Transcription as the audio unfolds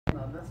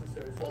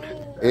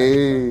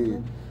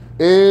A.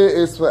 A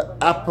is for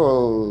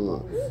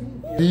apple.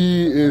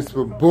 B is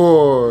for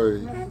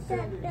boy.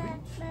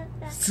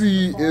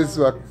 C is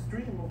for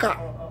cat.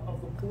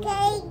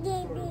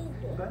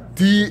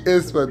 D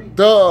is for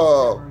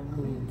dog.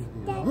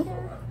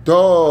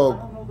 Dog.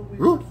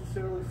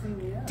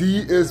 D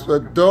is for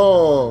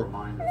dog.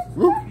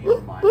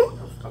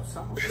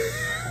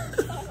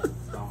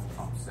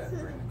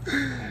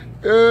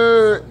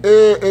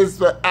 A is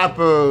for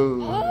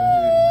apple.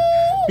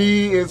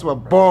 B is for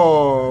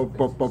ball.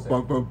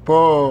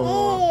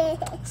 Ball.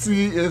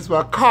 C is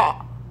for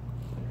car.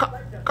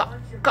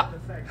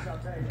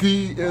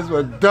 D is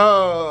for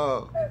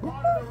dog.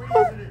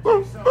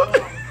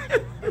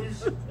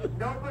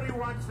 Nobody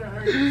wants to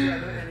hurt each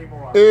other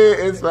anymore.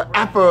 A is for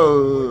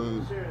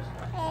apple.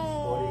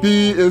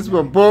 B is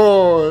for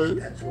boy.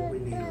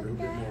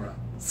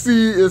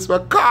 C is for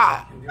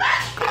car.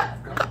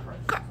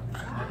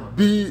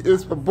 B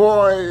is for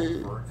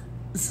boy.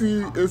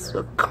 C is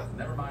for car.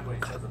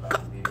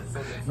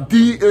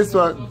 D is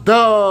for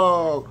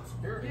dog.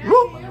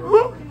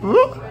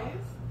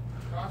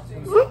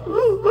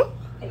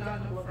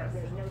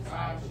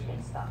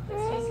 He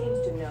seems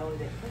to know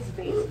that his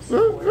base of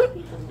support of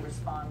people who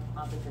respond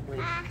positively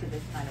to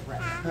this kind of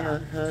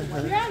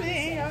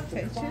rhetoric.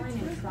 The decline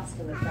in trust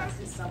in the press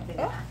is something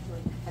that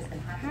actually has been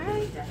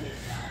happening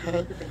for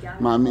decades now.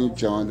 Mommy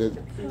joined the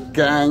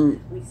gang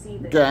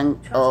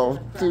of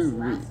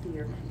three.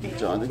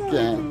 Joined the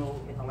gang.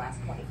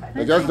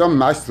 I just don't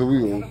match the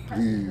wheel,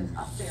 please.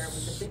 Up there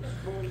with the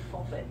biggest bully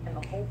pulpit in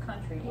the whole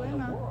country or the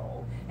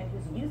world, and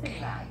who's using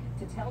that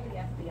to tell the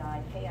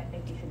FBI, hey, I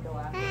think you should go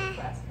after the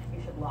press, you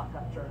should lock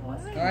up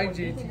journalists.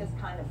 Using this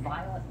kind of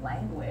violent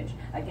language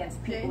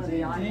against people in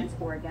the audience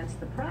or against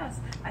the press,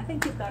 I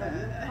think you've got a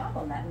real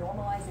problem. That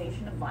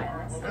normalization of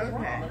violence is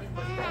wrong.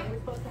 We're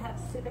supposed to have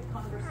civic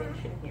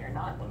conversation here,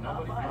 not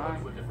Nobody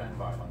violence. would defend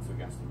violence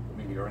against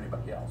me or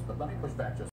anybody else, but let me push back just